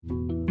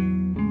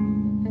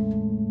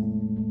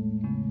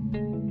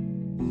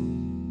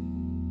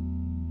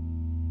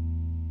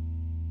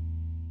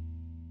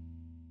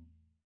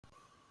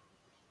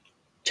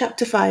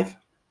Chapter 5.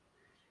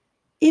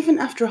 Even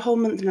after a whole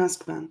month in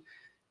Azkaban,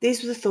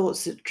 these were the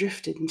thoughts that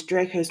drifted into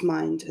Draco's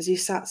mind as he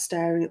sat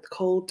staring at the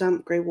cold,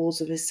 damp grey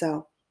walls of his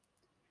cell.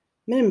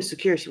 Minimum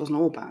security wasn't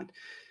all bad.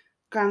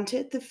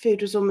 Granted, the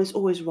food was almost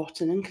always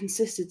rotten and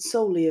consisted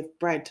solely of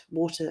bread,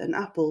 water, and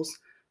apples,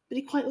 but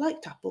he quite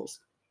liked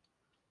apples.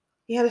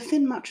 He had a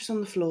thin mattress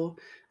on the floor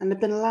and had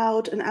been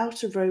allowed an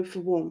outer robe for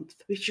warmth,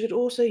 which he could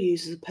also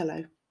use as a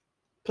pillow.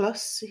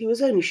 Plus, he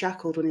was only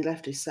shackled when he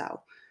left his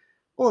cell.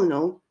 All in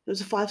all, it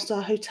was a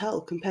 5-star hotel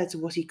compared to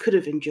what he could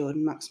have endured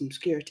in maximum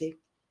security.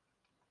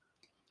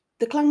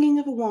 The clanging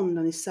of a wand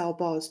on his cell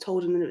bars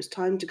told him that it was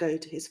time to go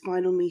to his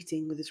final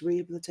meeting with his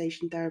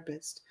rehabilitation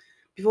therapist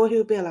before he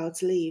would be allowed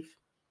to leave.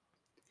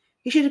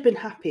 He should have been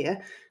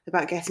happier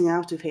about getting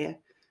out of here,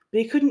 but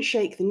he couldn't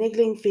shake the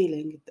niggling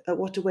feeling that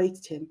what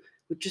awaited him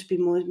would just be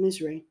more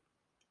misery.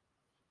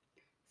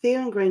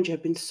 Theo and Granger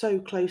had been so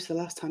close the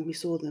last time he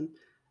saw them,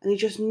 and he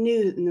just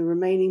knew that in the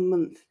remaining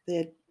month they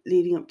had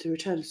leading up to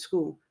return to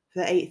school for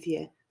their 8th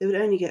year, they would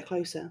only get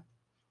closer.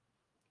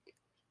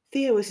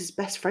 Theo was his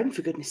best friend,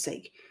 for goodness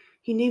sake.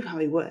 He knew how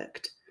he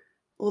worked.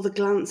 All the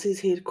glances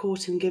he had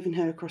caught him giving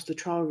her across the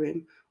trial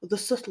room, or the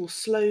subtle,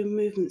 slow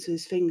movements of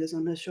his fingers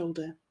on her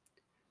shoulder.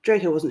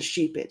 Draco wasn't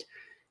stupid.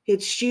 He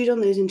had stewed on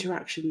those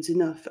interactions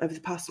enough over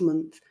the past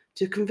month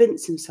to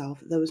convince himself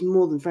that there was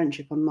more than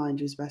friendship on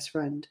mind of his best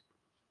friend.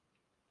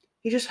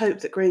 He just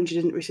hoped that Granger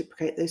didn't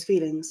reciprocate those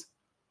feelings.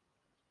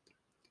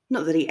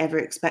 Not that he ever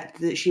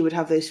expected that she would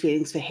have those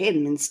feelings for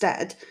him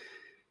instead.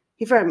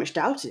 He very much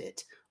doubted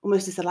it,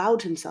 almost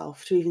disallowed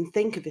himself to even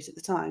think of it at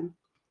the time.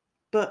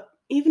 But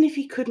even if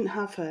he couldn't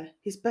have her,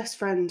 his best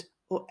friend,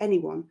 or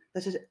anyone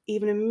that had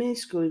even a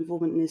minuscule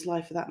involvement in his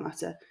life for that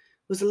matter,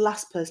 was the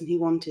last person he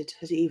wanted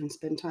her to even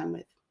spend time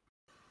with.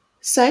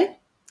 So,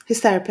 his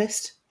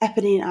therapist,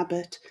 Eponine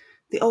Abbott,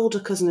 the older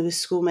cousin of his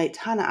schoolmate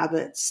Hannah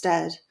Abbott,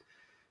 stared,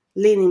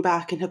 leaning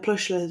back in her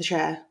plush leather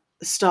chair,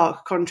 a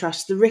stark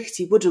contrast to the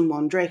rickety wooden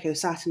one Draco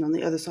sat in on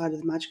the other side of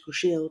the magical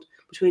shield,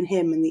 between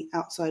him and the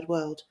outside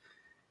world.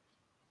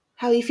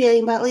 "How are you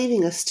feeling about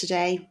leaving us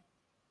today?"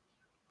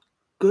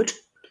 "Good."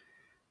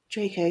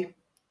 Draco.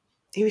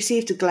 He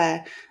received a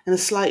glare and a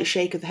slight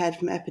shake of the head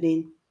from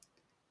Eponine.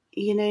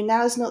 "You know,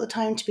 now is not the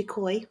time to be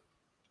coy."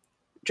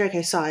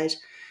 Draco sighed.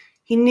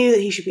 He knew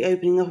that he should be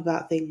opening up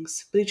about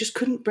things, but he just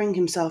couldn't bring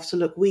himself to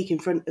look weak in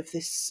front of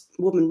this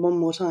woman one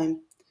more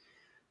time.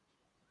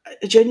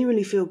 "I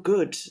genuinely feel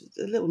good,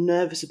 a little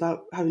nervous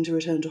about having to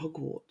return to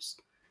Hogwarts."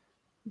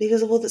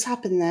 "Because of all that's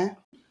happened there?"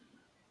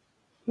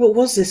 What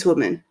was this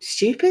woman?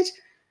 Stupid?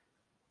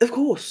 Of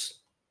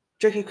course.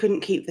 Draco couldn't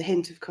keep the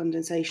hint of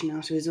condensation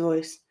out of his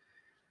voice.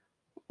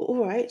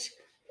 "All right.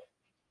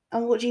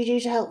 And what do you do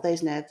to help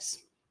those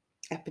nerves?"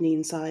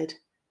 Eponine sighed.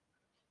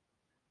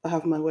 "I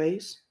have my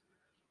ways."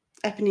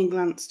 Eponine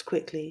glanced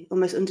quickly,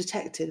 almost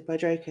undetected by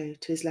Draco,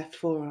 to his left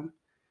forearm.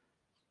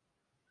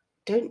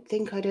 "Don't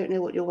think I don't know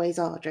what your ways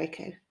are,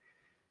 Draco."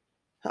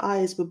 Her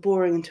eyes were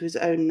boring into his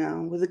own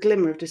now, with a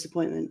glimmer of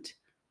disappointment.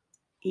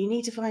 "You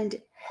need to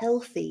find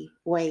healthy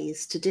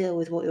ways to deal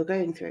with what you're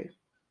going through."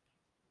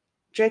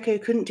 Draco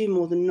couldn't do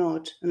more than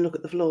nod and look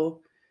at the floor.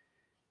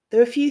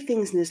 There were few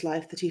things in his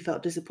life that he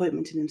felt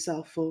disappointment in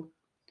himself for,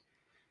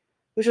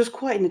 which was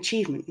quite an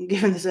achievement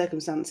given the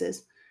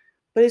circumstances,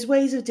 but his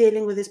ways of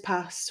dealing with his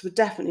past were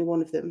definitely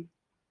one of them.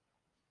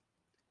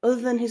 Other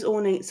than his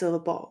ornate silver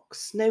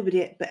box,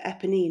 nobody but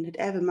Eponine had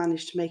ever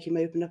managed to make him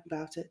open up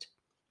about it.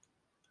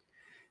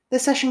 The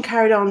session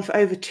carried on for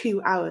over 2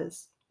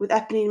 hours, with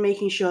Eponine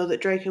making sure that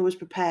Draco was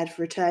prepared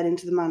for return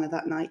into the manor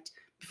that night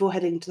before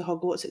heading to the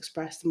Hogwarts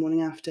Express the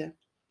morning after.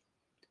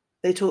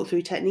 They talked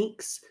through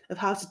techniques of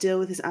how to deal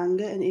with his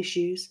anger and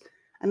issues,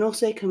 and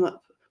also come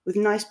up with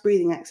nice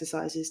breathing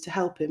exercises to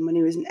help him when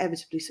he was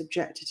inevitably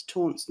subjected to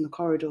taunts in the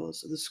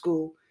corridors of the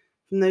school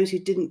from those who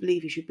didn't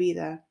believe he should be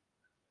there.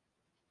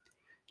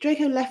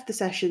 Draco left the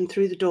session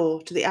through the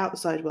door to the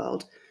outside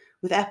world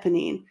with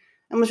Eponine,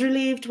 and was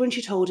relieved when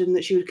she told him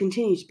that she would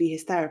continue to be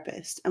his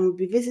therapist and would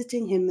be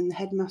visiting him and the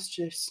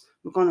headmistress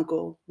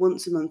McGonagall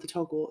once a month at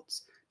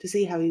Hogwarts to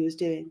see how he was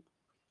doing.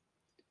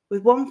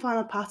 With one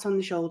final pat on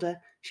the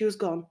shoulder, she was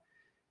gone,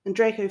 and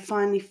Draco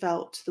finally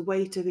felt the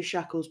weight of his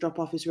shackles drop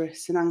off his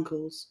wrists and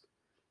ankles.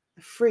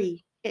 A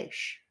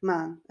free-ish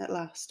man at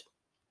last.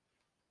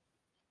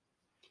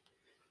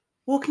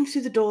 Walking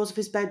through the doors of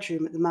his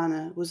bedroom at the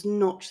manor was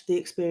not the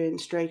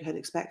experience Draco had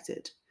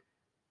expected.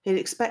 He had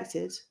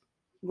expected,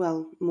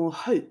 well, more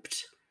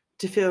hoped,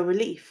 to feel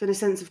relief and a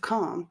sense of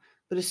calm,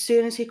 but as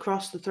soon as he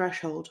crossed the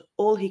threshold,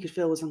 all he could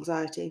feel was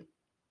anxiety.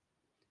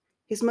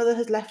 His mother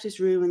had left his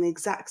room in the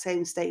exact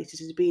same state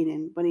it had been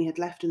in when he had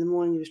left in the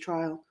morning of his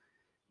trial.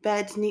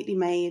 Bed neatly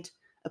made,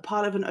 a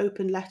pile of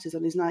unopened letters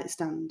on his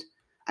nightstand,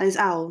 and his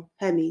owl,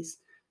 Hermes,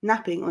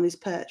 napping on his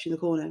perch in the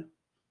corner.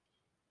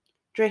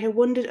 Draco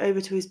wandered over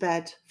to his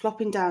bed,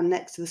 flopping down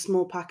next to the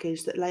small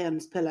package that lay on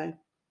his pillow.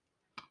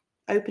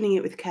 Opening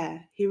it with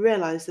care, he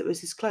realised that it was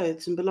his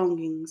clothes and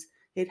belongings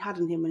he had had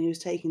on him when he was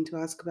taken to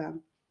Azkaban.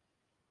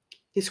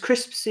 His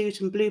crisp suit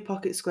and blue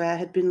pocket square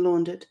had been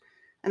laundered,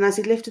 and as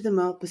he lifted them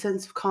up, a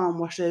sense of calm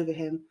washed over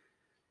him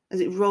as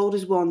it rolled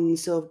his wand in the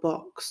silver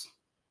box,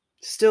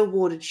 still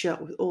warded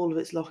shut with all of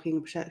its locking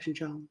and protection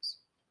charms.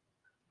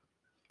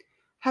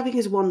 Having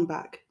his wand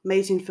back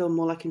made him feel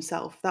more like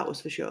himself, that was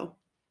for sure.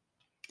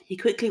 He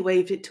quickly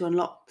waved it to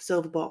unlock the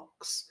silver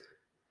box.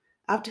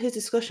 After his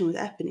discussion with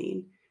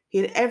Eponine, he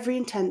had every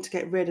intent to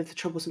get rid of the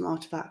troublesome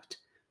artifact,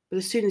 but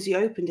as soon as he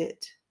opened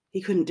it,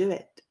 he couldn't do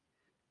it.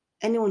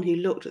 Anyone who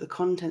looked at the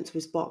contents of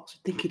his box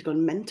would think he'd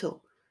gone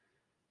mental.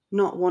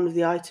 Not one of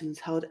the items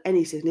held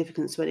any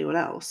significance to anyone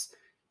else.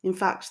 In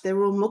fact, they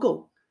were all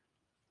muggle.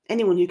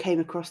 Anyone who came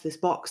across this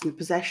box in the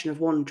possession of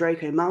one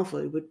Draco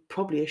Malfoy would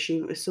probably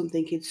assume it was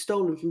something he'd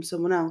stolen from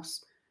someone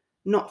else,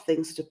 not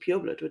things that a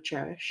pureblood would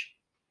cherish.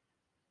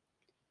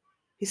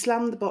 He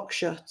slammed the box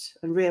shut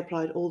and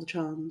reapplied all the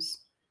charms.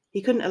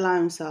 He couldn't allow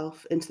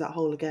himself into that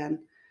hole again.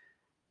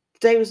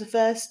 Today was the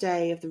first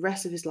day of the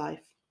rest of his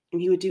life,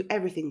 and he would do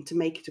everything to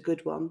make it a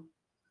good one,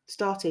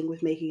 starting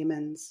with making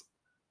amends.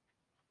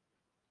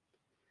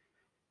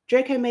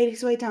 Draco made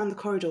his way down the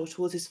corridor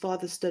towards his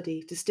father's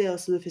study to steal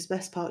some of his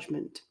best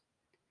parchment.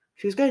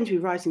 If he was going to be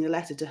writing a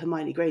letter to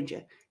Hermione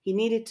Granger, he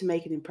needed to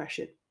make an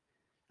impression.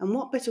 And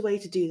what better way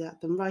to do that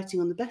than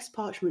writing on the best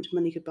parchment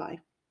money could buy?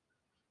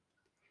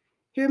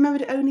 He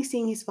remembered only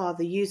seeing his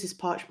father use this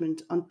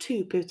parchment on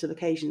 2 pivotal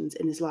occasions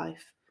in his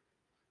life.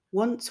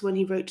 Once when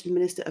he wrote to the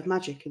Minister of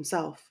Magic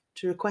himself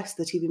to request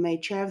that he be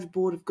made chair of the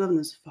Board of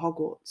Governors for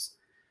Hogwarts,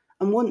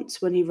 and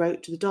once when he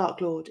wrote to the Dark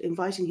Lord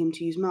inviting him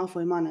to use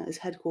Malfoy Manor as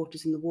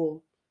headquarters in the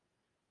war.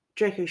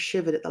 Draco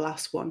shivered at the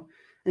last one,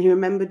 and he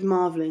remembered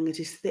marvelling at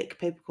his thick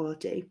paper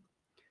quality,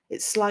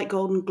 its slight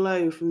golden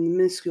glow from the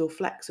minuscule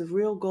flecks of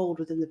real gold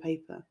within the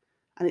paper,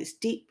 and its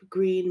deep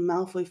green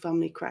Malfoy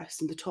family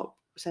crest in the top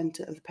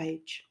centre of the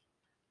page.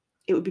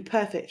 It would be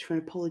perfect for an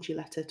apology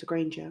letter to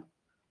Granger.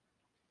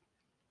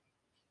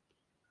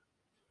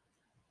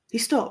 He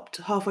stopped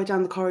halfway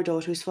down the corridor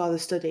to his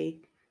father's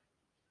study,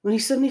 when he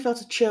suddenly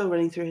felt a chill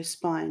running through his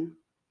spine.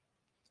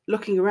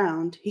 Looking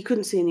around, he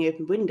couldn't see any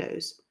open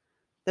windows.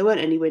 There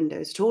weren't any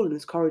windows at all in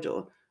this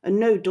corridor, and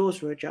no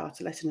doors were ajar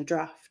to let in a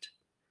draught.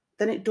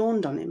 Then it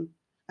dawned on him,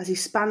 as he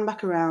span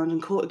back around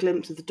and caught a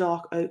glimpse of the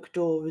dark oak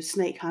door with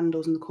snake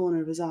handles in the corner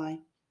of his eye.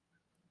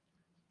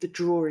 The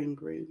drawing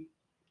room.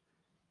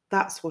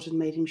 That's what had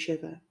made him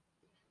shiver.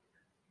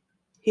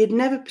 He had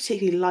never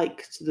particularly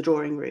liked the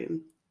drawing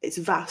room, its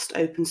vast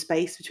open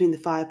space between the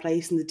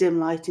fireplace and the dim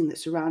lighting that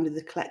surrounded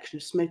the collection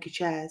of smoky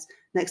chairs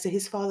next to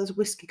his father's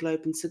whiskey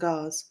globe and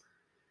cigars.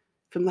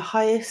 From the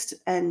highest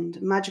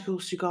end magical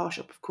cigar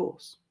shop, of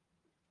course.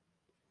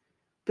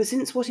 But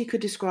since what he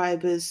could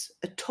describe as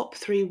a top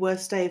 3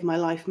 worst day of my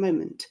life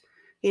moment,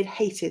 he had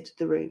hated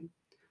the room,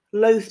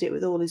 loathed it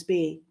with all his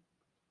being.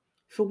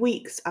 For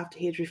weeks after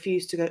he had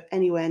refused to go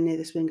anywhere near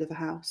this wing of the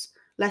house,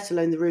 let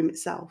alone the room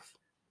itself.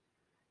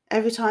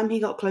 Every time he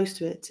got close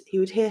to it, he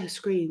would hear her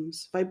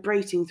screams,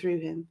 vibrating through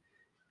him.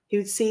 He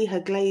would see her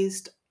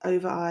glazed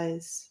over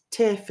eyes,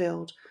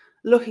 tear-filled,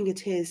 looking at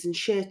his in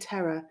sheer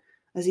terror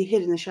as he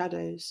hid in the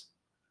shadows.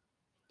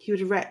 He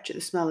would retch at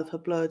the smell of her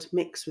blood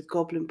mixed with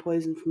goblin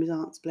poison from his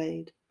aunt's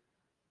blade.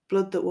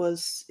 Blood that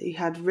was, he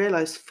had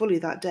realised fully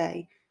that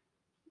day,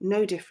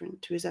 no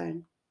different to his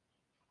own.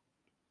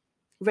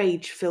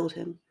 Rage filled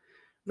him,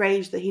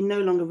 rage that he no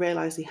longer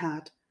realised he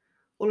had.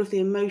 All of the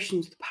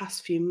emotions of the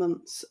past few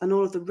months and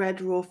all of the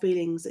red, raw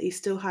feelings that he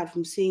still had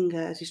from seeing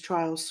her at his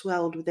trial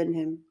swelled within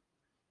him.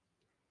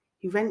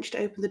 He wrenched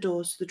open the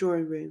doors to the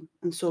drawing room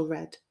and saw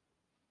red.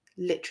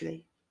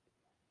 Literally.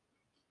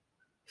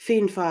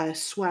 Fiend fire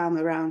swam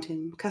around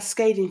him,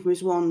 cascading from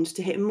his wand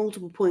to hit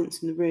multiple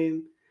points in the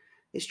room,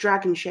 its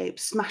dragon shape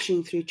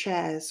smashing through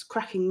chairs,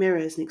 cracking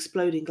mirrors and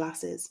exploding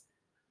glasses.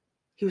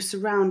 He was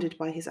surrounded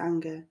by his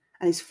anger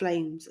and his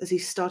flames as he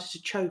started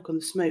to choke on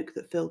the smoke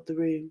that filled the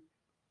room.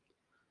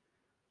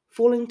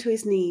 Falling to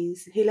his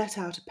knees, he let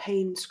out a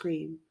pained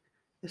scream,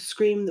 a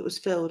scream that was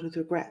filled with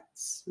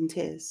regrets and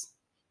tears.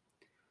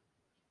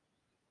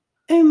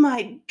 "Oh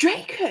my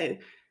Draco!"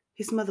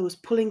 His mother was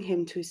pulling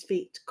him to his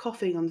feet,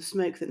 coughing on the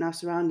smoke that now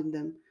surrounded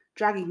them,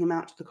 dragging him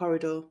out to the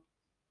corridor.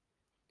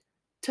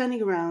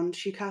 Turning around,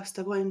 she cast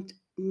Agua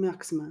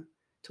Maxima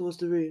towards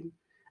the room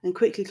and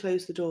quickly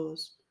closed the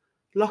doors,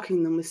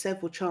 locking them with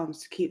several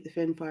charms to keep the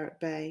fin fire at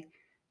bay,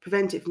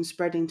 prevent it from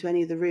spreading to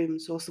any of the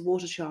rooms whilst the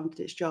water charm did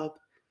its job.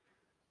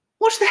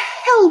 "What the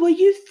hell were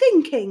you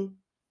thinking?"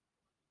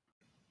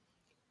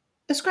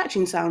 A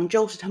scratching sound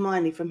jolted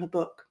Hermione from her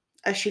book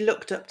as she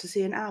looked up to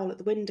see an owl at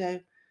the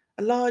window,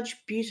 a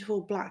large,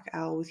 beautiful black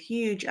owl with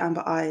huge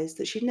amber eyes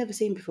that she'd never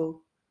seen before.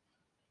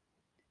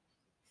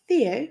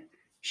 "Theo?"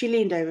 She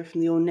leaned over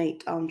from the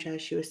ornate armchair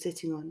she was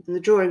sitting on in the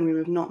drawing room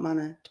of Nott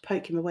Manor to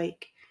poke him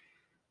awake.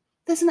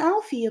 "There's an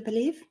owl for you, I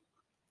believe."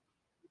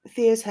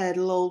 Theo's head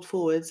lolled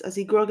forwards as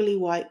he groggily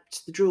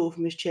wiped the drool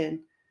from his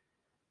chin.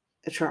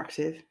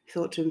 Attractive, he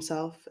thought to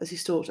himself as he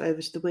stalked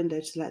over to the window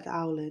to let the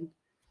owl in.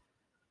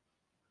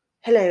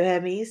 "Hello,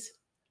 Hermes,"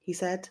 he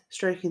said,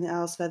 stroking the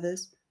owl's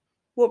feathers.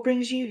 "What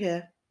brings you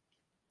here?"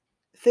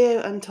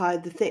 Theo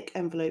untied the thick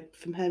envelope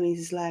from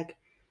Hermes' leg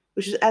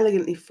which was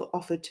elegantly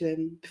offered to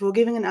him, before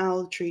giving an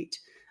owl a treat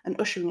and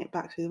ushering it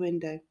back through the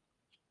window.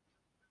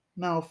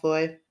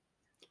 Malfoy.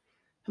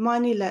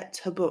 Hermione let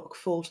her book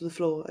fall to the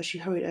floor as she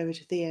hurried over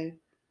to Theo.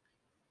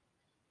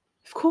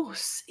 Of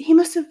course, he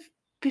must have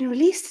been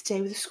released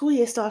today with the school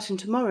year starting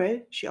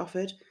tomorrow, she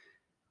offered.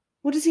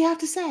 What does he have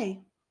to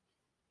say?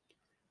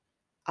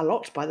 A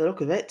lot by the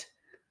look of it,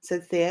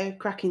 said Theo,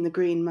 cracking the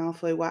green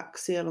Malfoy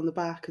wax seal on the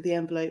back of the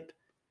envelope.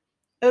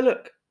 Oh,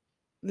 look,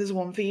 there's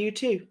one for you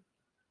too.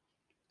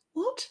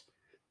 What?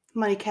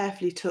 Hermione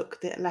carefully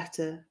took the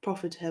letter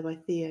proffered to her by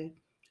Theo,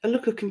 a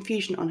look of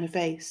confusion on her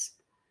face.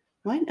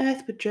 Why on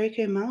earth would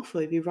Draco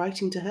Malfoy be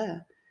writing to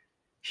her?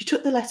 She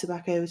took the letter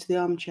back over to the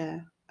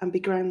armchair and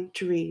began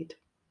to read.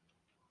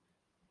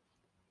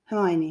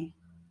 Hermione.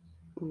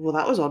 Well,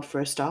 that was odd for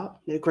a start.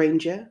 No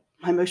Granger,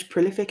 my most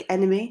prolific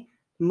enemy,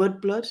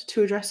 mudblood,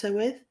 to address her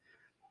with.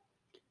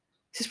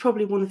 This is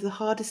probably one of the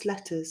hardest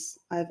letters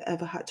I have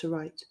ever had to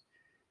write.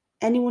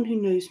 Anyone who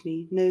knows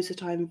me knows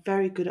that I am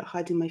very good at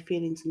hiding my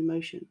feelings and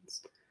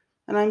emotions,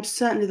 and I am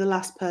certainly the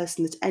last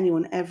person that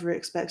anyone ever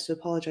expects to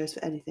apologise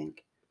for anything.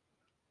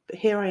 But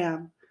here I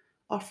am,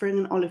 offering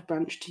an olive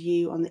branch to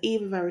you on the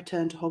eve of our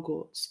return to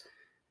Hogwarts,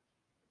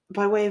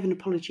 by way of an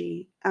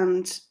apology,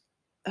 and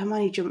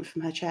Hermione jumped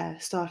from her chair,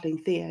 startling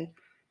Theo.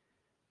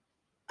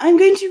 I'm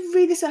going to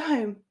read this at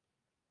home,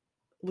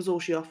 was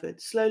all she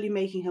offered, slowly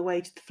making her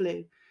way to the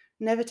flue,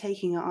 never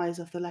taking her eyes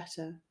off the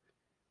letter.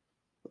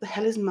 What the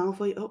hell is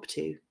Malfoy up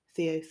to?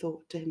 Theo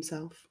thought to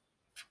himself.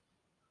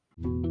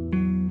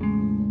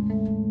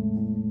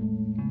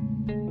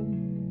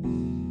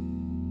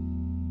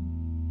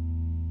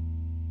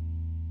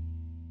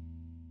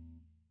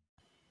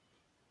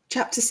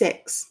 Chapter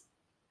 6.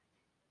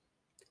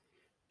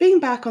 Being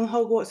back on the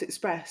Hogwarts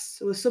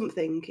Express was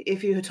something,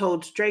 if you had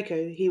told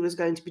Draco he was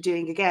going to be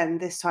doing again,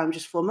 this time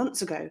just 4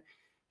 months ago,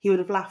 he would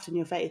have laughed in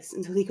your face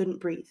until he couldn't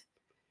breathe.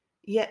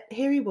 Yet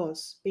here he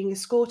was, being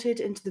escorted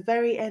into the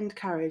very end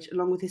carriage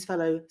along with his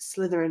fellow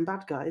Slytherin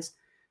bad guys,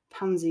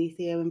 Pansy,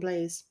 Theo and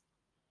Blaise.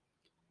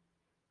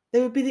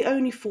 They would be the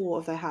only 4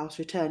 of their house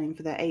returning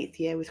for their 8th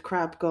year, with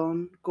Crabbe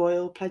gone,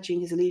 Goyle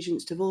pledging his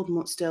allegiance to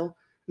Voldemort still,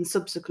 and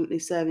subsequently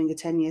serving a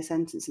 10-year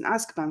sentence in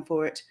Azkaban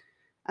for it,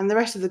 and the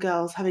rest of the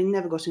girls having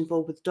never got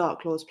involved with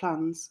Dark Lord's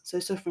plans, so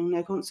suffering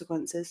no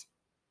consequences.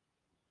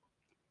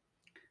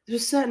 This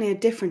was certainly a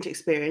different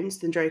experience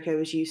than Draco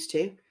was used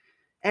to.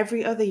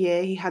 Every other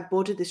year he had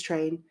boarded this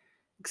train,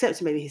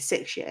 except maybe his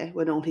 6th year,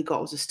 when all he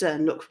got was a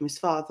stern look from his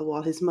father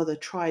while his mother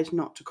tried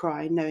not to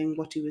cry, knowing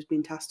what he was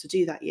being tasked to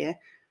do that year.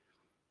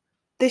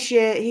 This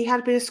year he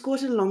had been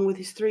escorted along with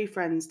his 3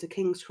 friends to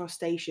King's Cross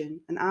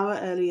Station, an hour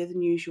earlier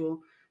than usual,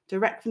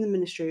 direct from the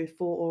Ministry with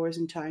 4 oars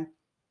in tow.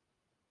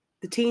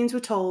 The teens were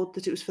told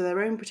that it was for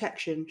their own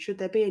protection should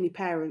there be any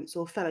parents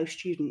or fellow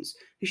students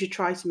who should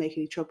try to make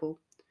any trouble.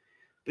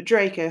 But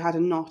Draco had a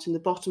knot in the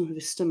bottom of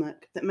his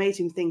stomach that made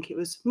him think it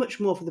was much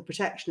more for the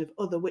protection of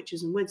other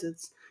witches and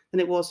wizards than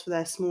it was for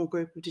their small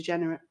group of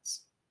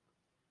degenerates.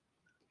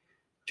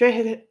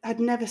 Draco had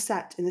never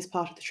sat in this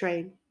part of the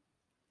train.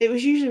 It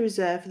was usually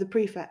reserved for the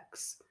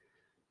prefects,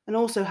 and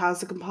also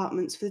housed the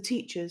compartments for the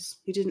teachers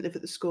who didn't live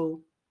at the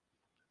school,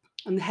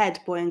 and the head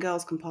boy and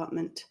girls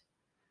compartment.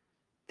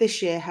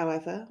 This year,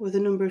 however, with a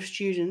number of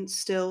students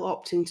still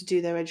opting to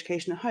do their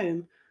education at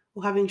home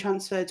or having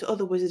transferred to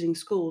other wizarding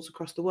schools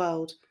across the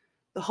world,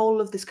 the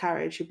whole of this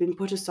carriage had been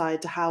put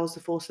aside to house the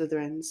 4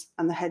 Slytherins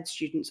and the head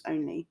students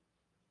only.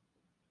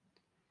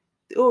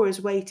 The Aurors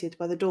waited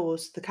by the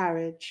doors of the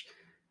carriage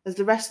as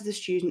the rest of the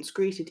students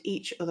greeted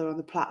each other on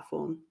the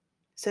platform,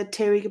 said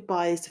teary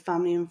goodbyes to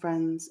family and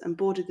friends, and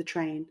boarded the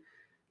train,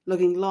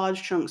 lugging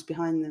large trunks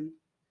behind them.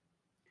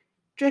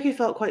 Draco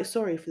felt quite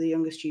sorry for the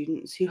younger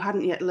students who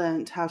hadn't yet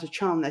learnt how to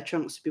charm their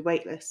trunks to be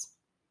weightless.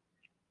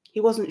 He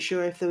wasn't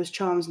sure if there was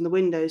charms in the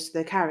windows to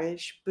their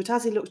carriage, but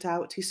as he looked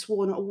out, he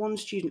swore not one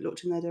student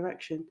looked in their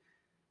direction,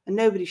 and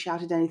nobody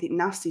shouted anything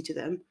nasty to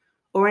them,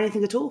 or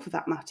anything at all for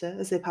that matter,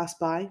 as they passed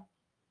by.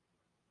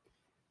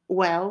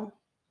 Well,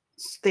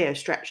 Theo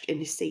stretched in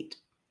his seat,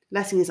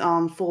 letting his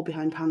arm fall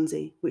behind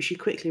Pansy, which she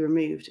quickly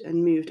removed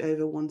and moved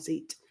over one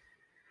seat.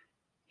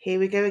 Here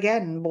we go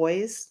again,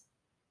 boys.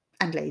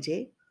 And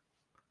lady.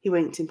 He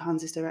winked in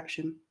Pansy's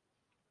direction.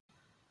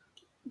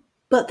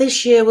 But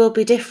this year will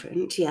be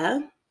different, yeah?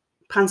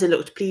 Pansy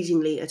looked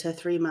pleadingly at her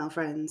 3 male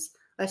friends,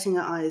 letting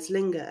her eyes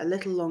linger a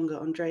little longer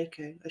on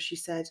Draco as she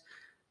said,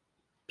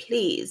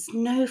 Please,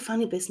 no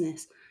funny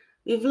business.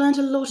 We've learned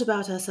a lot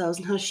about ourselves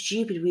and how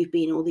stupid we've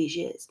been all these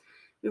years.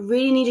 We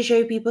really need to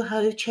show people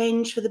how we've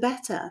changed for the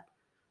better.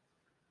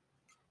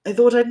 I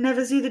thought I'd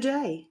never see the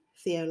day,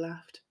 Theo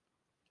laughed.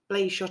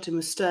 Blaise shot him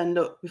a stern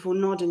look before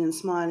nodding and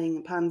smiling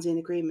at Pansy in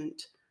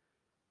agreement.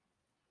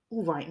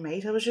 All right,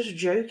 mate, I was just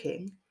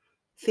joking.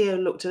 Theo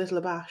looked a little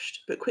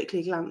abashed, but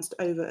quickly glanced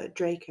over at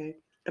Draco,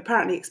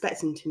 apparently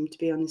expecting him to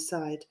be on his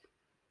side.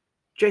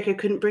 Draco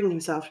couldn't bring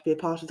himself to be a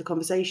part of the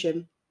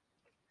conversation.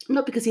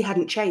 Not because he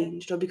hadn't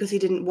changed, or because he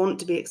didn't want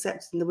to be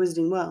accepted in the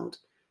wizarding world.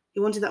 He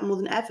wanted that more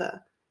than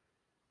ever.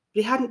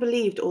 But he hadn't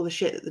believed all the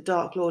shit that the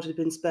Dark Lord had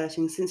been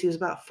spurting since he was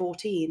about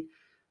 14,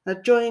 and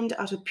had joined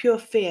out of pure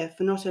fear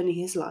for not only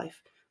his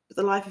life, but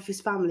the life of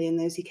his family and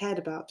those he cared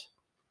about.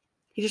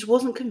 He just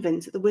wasn't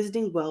convinced that the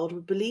wizarding world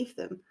would believe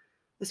them,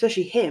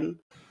 especially him,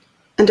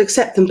 and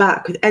accept them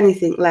back with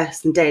anything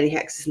less than daily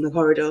hexes in the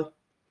corridor.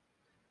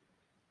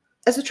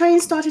 As the train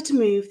started to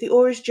move, the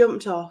Aurors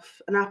jumped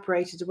off and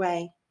apparated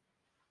away.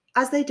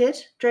 As they did,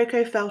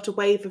 Draco felt a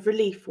wave of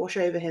relief wash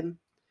over him.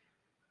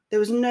 There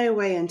was no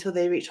way until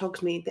they reached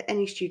Hogsmeade that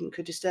any student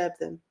could disturb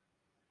them.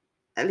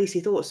 At least he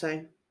thought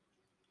so.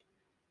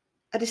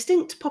 A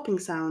distinct popping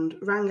sound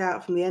rang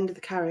out from the end of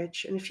the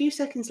carriage, and a few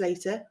seconds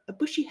later, a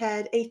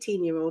bushy-haired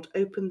 18-year-old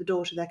opened the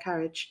door to their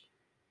carriage.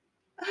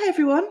 "Hi,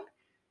 everyone,"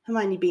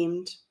 Hermione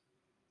beamed.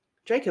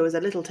 Draco was a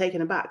little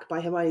taken aback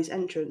by Hermione's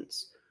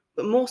entrance,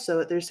 but more so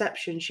at the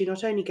reception she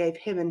not only gave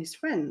him and his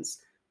friends,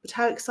 but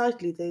how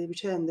excitedly they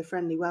returned the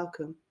friendly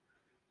welcome.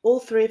 All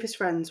three of his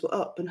friends were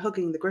up and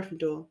hugging the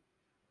Gryffindor.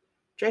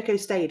 Draco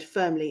stayed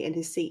firmly in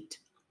his seat.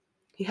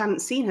 He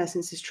hadn't seen her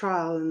since his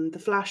trial, and the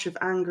flash of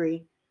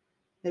angry,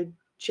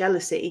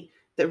 jealousy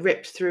that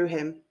ripped through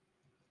him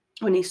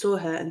when he saw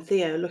her and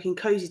Theo looking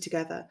cosy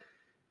together,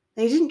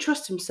 and he didn't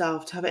trust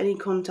himself to have any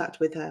contact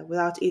with her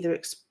without either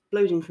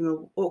exploding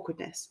from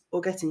awkwardness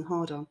or getting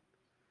hard on.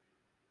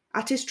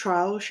 At his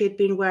trial, she had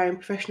been wearing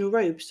professional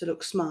robes to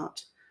look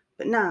smart,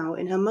 but now,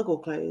 in her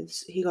muggle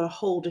clothes, he got a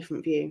whole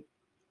different view.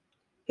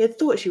 He had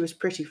thought she was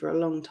pretty for a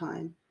long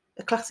time,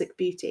 a classic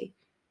beauty.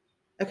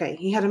 Okay,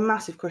 he had a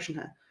massive crush on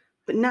her,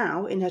 but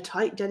now, in her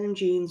tight denim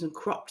jeans and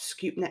cropped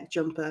scoop-neck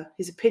jumper,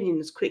 his opinion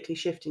was quickly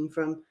shifting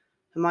from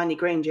Hermione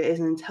Granger is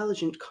an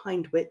intelligent,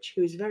 kind witch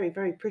who is very,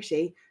 very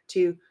pretty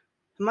to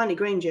Hermione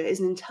Granger is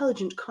an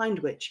intelligent, kind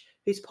witch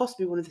who's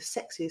possibly one of the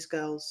sexiest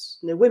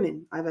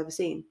women I've ever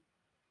seen.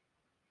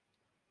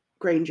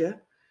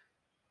 Granger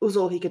was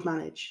all he could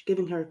manage,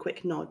 giving her a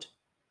quick nod.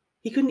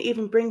 He couldn't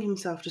even bring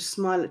himself to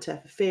smile at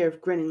her for fear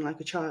of grinning like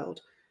a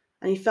child,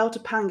 and he felt a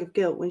pang of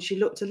guilt when she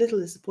looked a little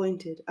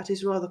disappointed at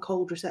his rather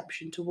cold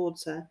reception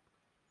towards her.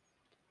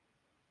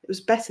 It was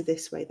better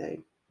this way,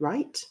 though,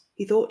 right?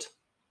 He thought.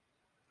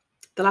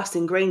 The last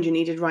thing Granger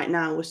needed right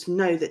now was to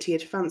know that he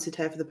had fancied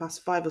her for the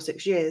past 5 or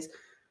 6 years,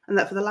 and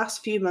that for the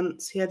last few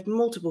months he had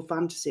multiple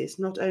fantasies,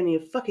 not only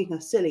of fucking her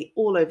silly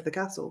all over the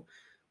castle,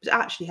 but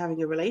actually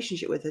having a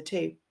relationship with her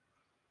too.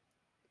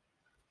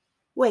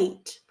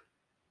 Wait.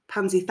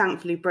 Pansy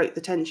thankfully broke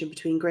the tension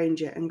between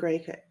Granger and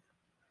Draco.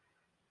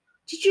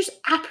 Did you just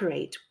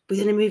apparate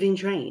within a moving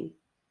train?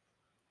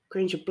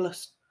 Granger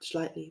blushed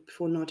slightly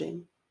before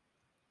nodding.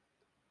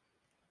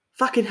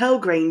 Fucking hell,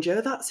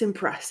 Granger, that's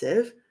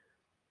impressive.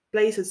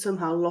 Blaze had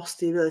somehow lost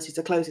the ability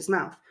to close his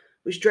mouth,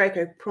 which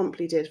Draco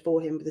promptly did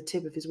for him with the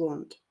tip of his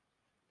wand.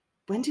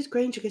 When did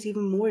Granger get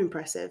even more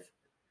impressive?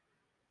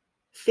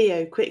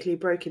 Theo quickly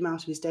broke him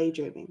out of his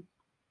daydreaming.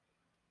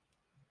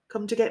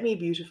 Come to get me,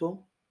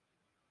 beautiful.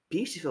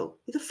 Beautiful?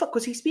 Who the fuck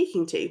was he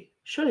speaking to?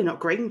 Surely not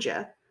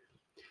Granger.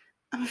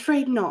 I'm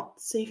afraid not,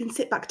 so you can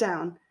sit back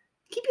down.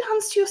 Keep your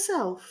hands to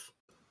yourself.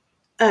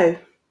 Oh,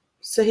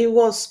 so he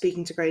was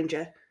speaking to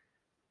Granger.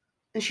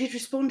 And she'd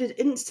responded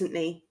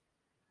instantly.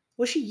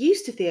 Was she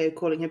used to Theo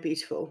calling her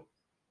beautiful?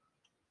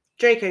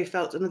 Draco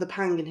felt another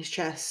pang in his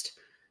chest,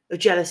 of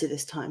jealousy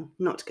this time,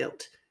 not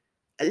guilt.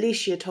 At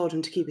least she had told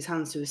him to keep his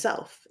hands to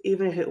herself,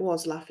 even if it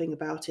was laughing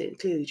about it and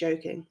clearly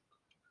joking.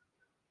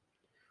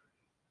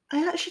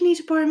 I actually need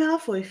to borrow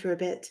Malfoy for a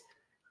bit,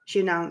 she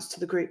announced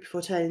to the group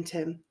before turning to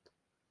him.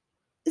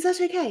 Is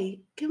that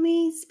okay? Can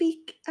we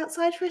speak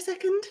outside for a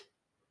second?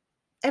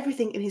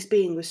 Everything in his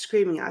being was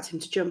screaming at him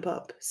to jump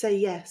up, say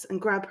yes, and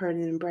grab her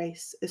in an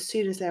embrace as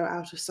soon as they were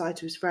out of sight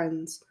of his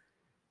friends.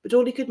 But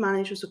all he could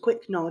manage was a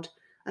quick nod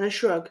and a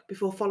shrug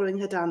before following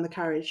her down the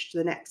carriage to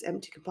the next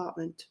empty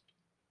compartment.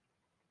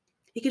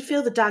 He could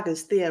feel the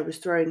daggers Theo was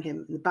throwing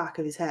him in the back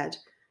of his head.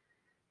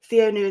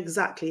 Theo knew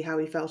exactly how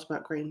he felt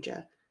about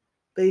Granger,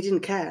 but he didn't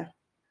care.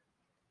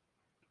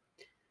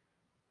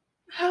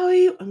 How are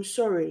you? I'm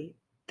sorry.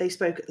 They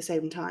spoke at the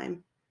same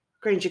time.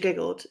 Granger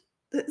giggled.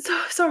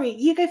 Sorry,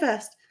 you go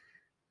first.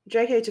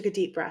 Draco took a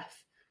deep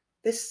breath.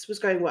 This was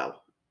going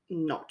well.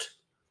 Not.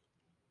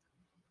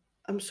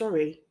 I'm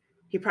sorry.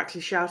 He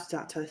practically shouted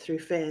at her through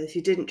fear.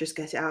 He didn't just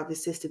get it out of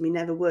his system. He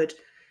never would.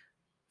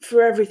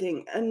 For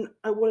everything. And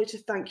I wanted to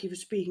thank you for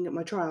speaking at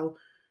my trial.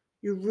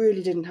 You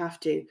really didn't have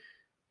to.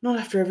 Not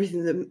after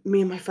everything that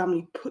me and my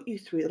family put you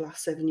through the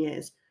last 7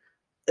 years.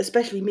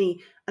 Especially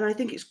me. And I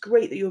think it's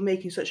great that you're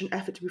making such an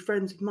effort to be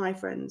friends with my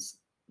friends.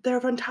 They're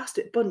a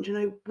fantastic bunch, and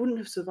I wouldn't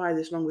have survived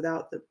this long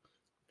without them.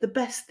 The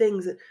best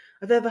things that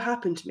have ever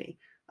happened to me.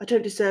 I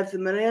don't deserve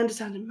them, and I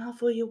understand it.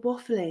 Malfoy, you're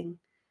waffling.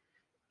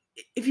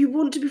 If you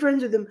want to be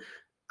friends with them,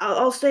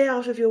 I'll stay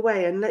out of your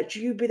way and let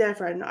you be their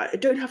friend. I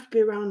don't have to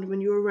be around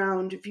when you're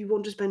around. If you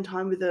want to spend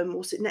time with them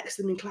or sit next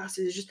to them in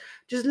classes,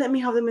 just let me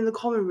have them in the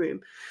common room.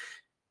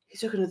 He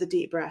took another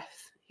deep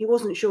breath. He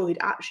wasn't sure he'd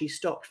actually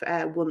stopped for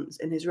air once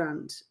in his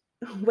rant.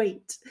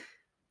 Wait.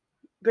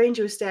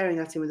 Granger was staring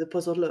at him with a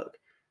puzzled look.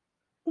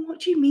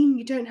 What do you mean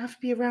you don't have to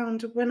be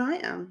around when I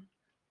am?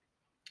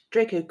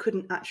 Draco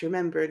couldn't actually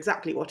remember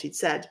exactly what he'd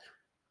said.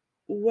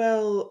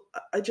 Well,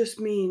 I just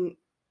mean,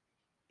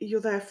 You're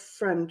their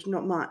friend,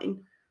 not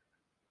mine.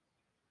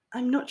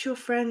 I'm not your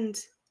friend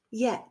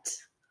yet.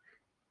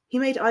 He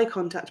made eye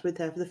contact with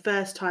her for the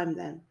first time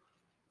then,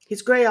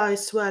 his grey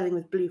eyes swirling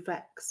with blue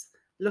flecks,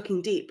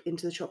 looking deep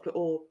into the chocolate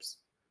orbs.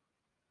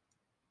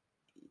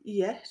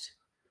 Yet?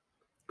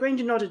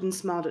 Granger nodded and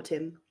smiled at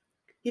him.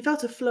 He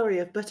felt a flurry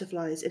of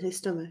butterflies in his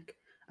stomach,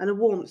 and a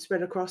warmth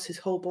spread across his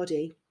whole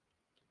body.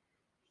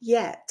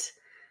 Yet?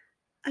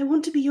 I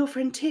want to be your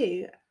friend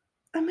too.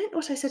 I meant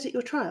what I said at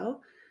your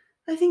trial.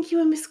 I think you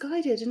were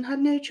misguided and had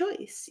no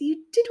choice.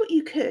 You did what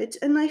you could,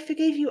 and I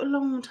forgave you a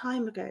long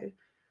time ago.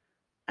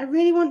 I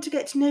really want to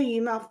get to know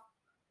you,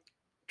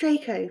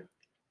 Draco.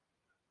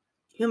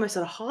 He almost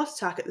had a heart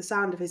attack at the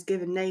sound of his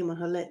given name on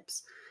her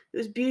lips. It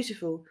was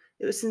beautiful,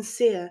 it was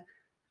sincere,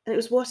 and it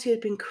was what he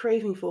had been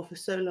craving for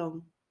so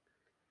long.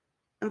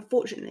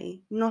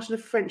 Unfortunately, not in a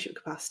friendship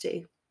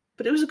capacity,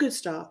 but it was a good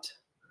start.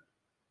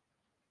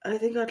 I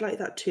think I'd like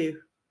that too.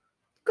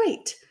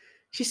 Great!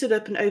 She stood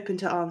up and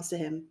opened her arms to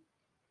him.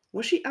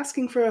 Was she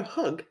asking for a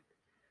hug?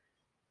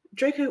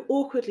 Draco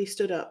awkwardly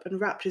stood up and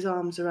wrapped his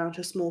arms around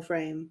her small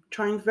frame,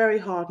 trying very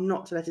hard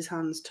not to let his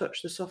hands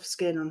touch the soft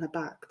skin on her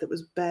back that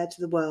was bare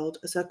to the world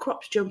as her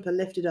cropped jumper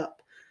lifted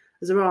up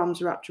as her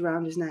arms wrapped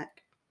around his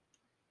neck.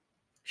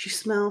 She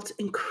smelled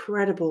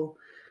incredible,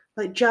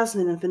 like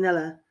jasmine and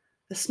vanilla,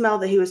 a smell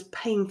that he was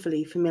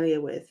painfully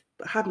familiar with,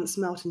 but hadn't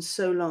smelt in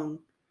so long.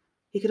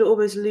 He could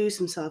almost lose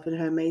himself in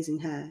her amazing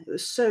hair. It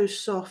was so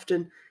soft,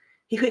 and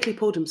he quickly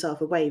pulled himself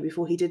away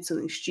before he did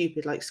something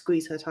stupid like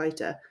squeeze her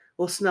tighter,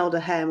 or smelled her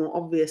hair more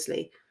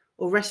obviously,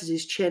 or rested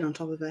his chin on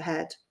top of her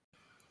head.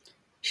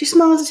 She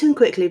smiled at him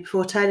quickly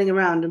before turning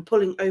around and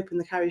pulling open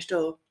the carriage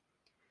door.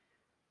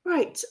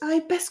 Right, I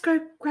best go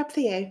grab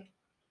Theo.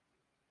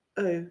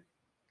 Oh,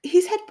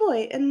 he's head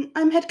boy, and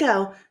I'm head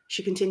girl,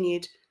 she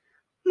continued.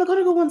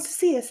 McGonagall wants to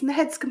see us in the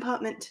heads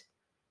compartment.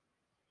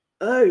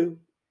 Oh,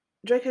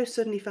 Draco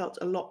suddenly felt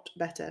a lot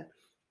better.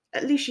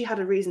 At least she had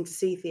a reason to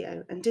see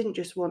Theo, and didn't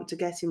just want to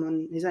get him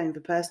on his own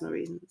for personal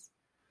reasons.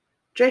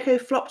 Draco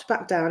flopped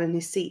back down in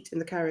his seat in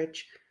the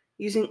carriage,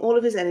 using all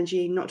of his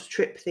energy not to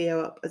trip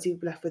Theo up as he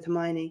left with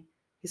Hermione,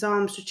 his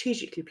arm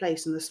strategically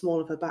placed on the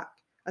small of her back,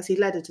 as he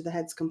led her to the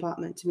heads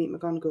compartment to meet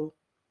McGonagall.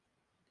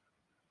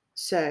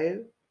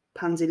 So,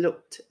 Pansy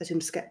looked at him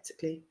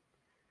sceptically.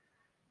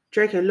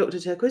 Draco looked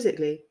at her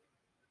quizzically.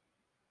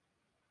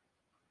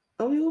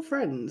 Are we all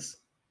friends?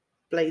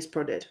 Blaise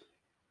prodded.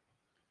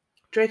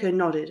 Draco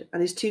nodded,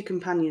 and his two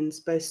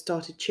companions both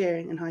started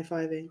cheering and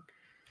high-fiving.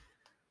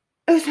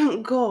 Oh,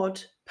 thank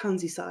God,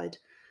 Pansy sighed.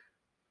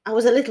 I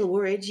was a little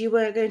worried you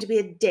weren't going to be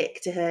a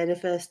dick to her in the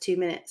first 2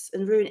 minutes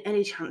and ruin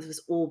any chance of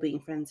us all being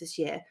friends this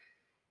year.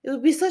 It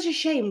would be such a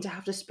shame to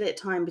have to split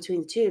time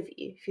between the two of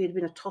you if you had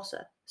been a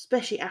tosser,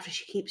 especially after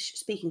she keeps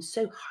speaking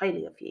so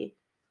highly of you.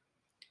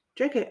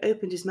 Draco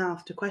opened his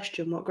mouth to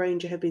question what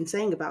Granger had been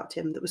saying about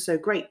him that was so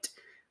great,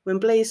 when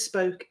Blaise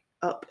spoke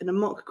up in a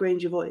mock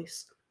Granger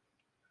voice.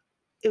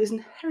 It was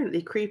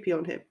inherently creepy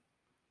on him.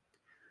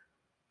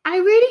 I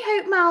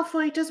really hope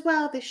Malfoy does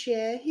well this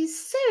year.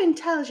 He's so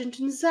intelligent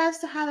and deserves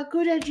to have a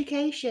good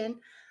education.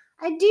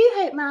 I do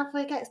hope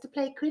Malfoy gets to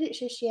play Quidditch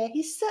this year.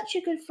 He's such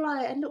a good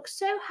flyer and looks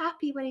so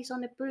happy when he's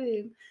on a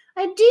broom.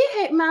 I do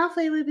hope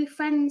Malfoy will be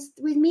friends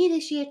with me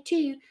this year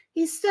too.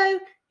 He's so...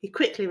 He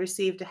quickly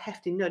received a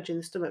hefty nudge in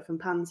the stomach from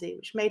Pansy,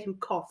 which made him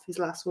cough his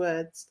last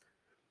words.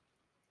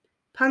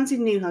 Pansy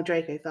knew how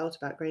Draco felt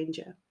about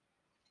Granger.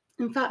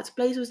 In fact,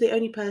 Blaise was the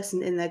only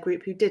person in their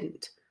group who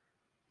didn't.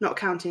 Not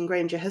counting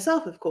Granger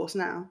herself, of course,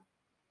 now.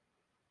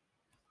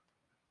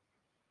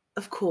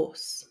 Of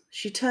course.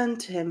 She turned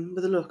to him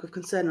with a look of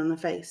concern on her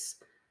face.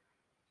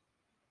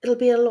 It'll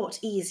be a lot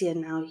easier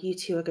now you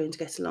two are going to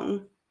get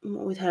along,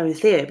 with her and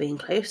Theo being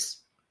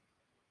close.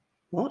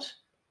 What?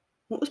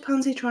 What was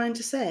Pansy trying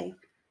to say?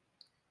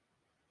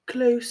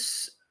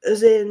 Close,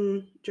 as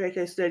in,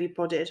 Draco slowly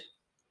prodded.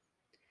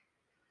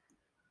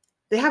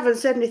 They haven't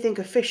said anything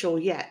official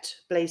yet,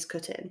 Blaise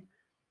cut in.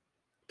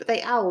 But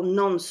they owl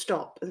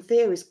non-stop, and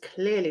Theo is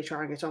clearly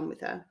trying to get on with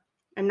her.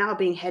 And now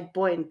being head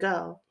boy and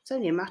girl, it's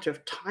only a matter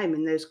of time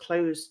in those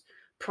closed,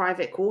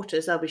 private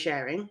quarters they'll be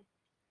sharing.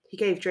 He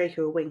gave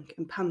Draco a wink,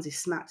 and Pansy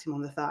smacked him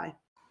on the thigh.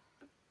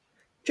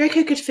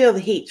 Draco could feel the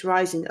heat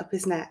rising up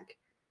his neck.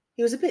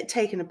 He was a bit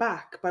taken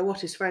aback by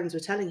what his friends were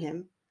telling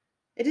him.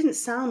 It didn't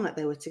sound like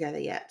they were together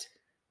yet,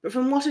 but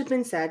from what had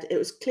been said, it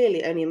was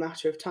clearly only a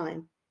matter of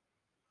time.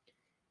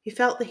 He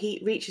felt the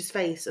heat reach his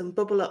face and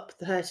bubble up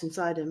the hurt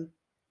inside him.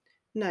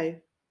 No,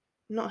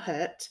 not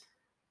hurt.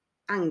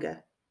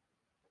 Anger.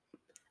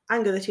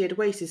 Anger that he had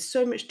wasted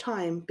so much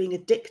time being a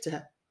dick to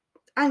her.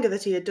 Anger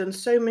that he had done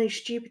so many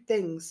stupid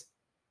things.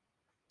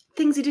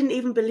 Things he didn't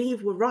even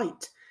believe were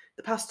right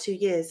the past 2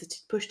 years that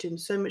had pushed him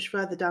so much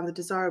further down the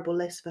desirable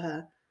list for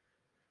her.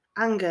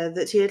 Anger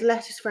that he had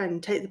let his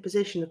friend take the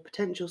position of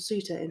potential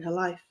suitor in her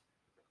life.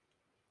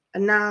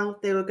 And now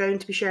they were going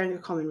to be sharing a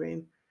common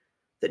room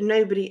that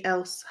nobody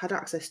else had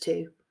access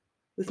to,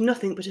 with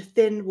nothing but a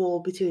thin wall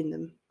between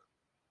them.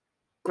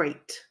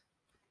 Great.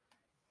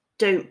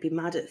 Don't be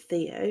mad at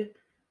Theo,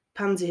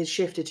 Pansy had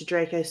shifted to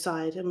Draco's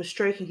side and was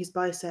stroking his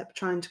bicep,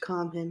 trying to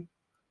calm him.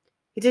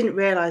 He didn't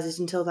realise it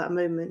until that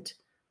moment,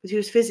 but he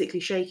was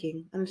physically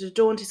shaking, and it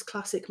adorned his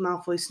classic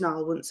Malfoy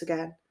snarl once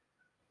again.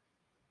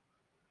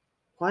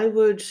 Why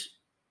would...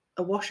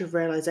 A wash of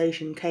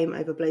realisation came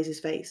over Blaze's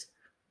face.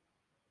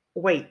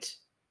 Wait,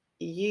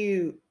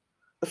 you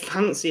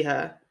fancy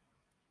her?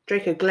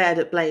 Draco glared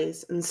at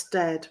Blaze and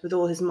stared with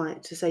all his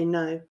might to say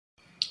no.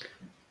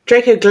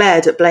 Draco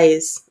glared at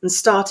Blaze and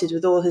started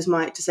with all his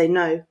might to say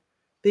no,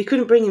 but he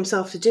couldn't bring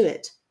himself to do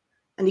it,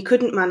 and he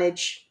couldn't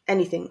manage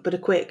anything but a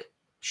quick,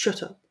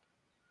 "Shut up."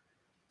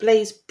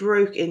 Blaze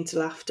broke into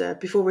laughter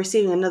before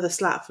receiving another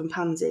slap from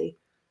Pansy.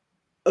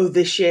 Oh,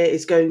 this year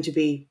is going to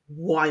be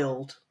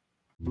wild.